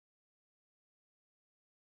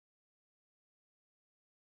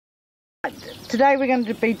Today we're going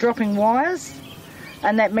to be dropping wires,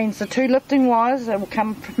 and that means the two lifting wires that will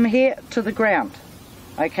come from here to the ground.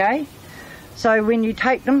 Okay, so when you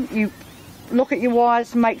take them, you look at your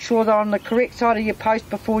wires, make sure they're on the correct side of your post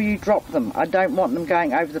before you drop them. I don't want them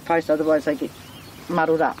going over the post, otherwise they get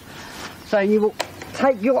muddled up. So you will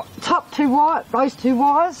take your top two wires, those two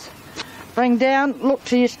wires, bring down, look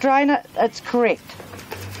to your strainer, it's correct.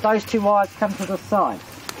 Those two wires come to the side.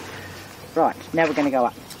 Right, now we're going to go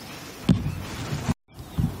up.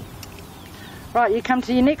 Right, you come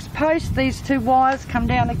to your next post, these two wires come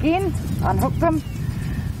down again, unhook them.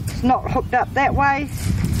 It's not hooked up that way,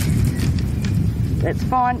 that's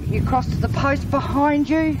fine. You cross to the post behind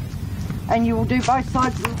you and you will do both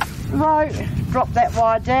sides of the row, drop that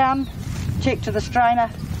wire down, check to the strainer,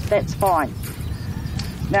 that's fine.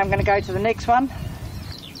 Now I'm going to go to the next one.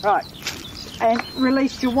 Right, and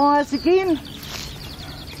release your wires again,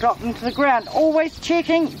 drop them to the ground, always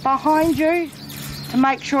checking behind you to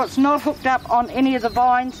make sure it's not hooked up on any of the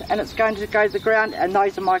vines and it's going to go to the ground, and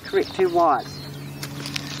those are my correct two wires.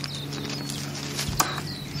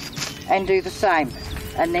 And do the same,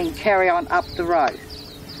 and then carry on up the row.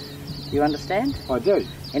 You understand? I do.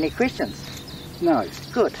 Any questions? No.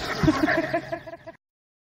 Good.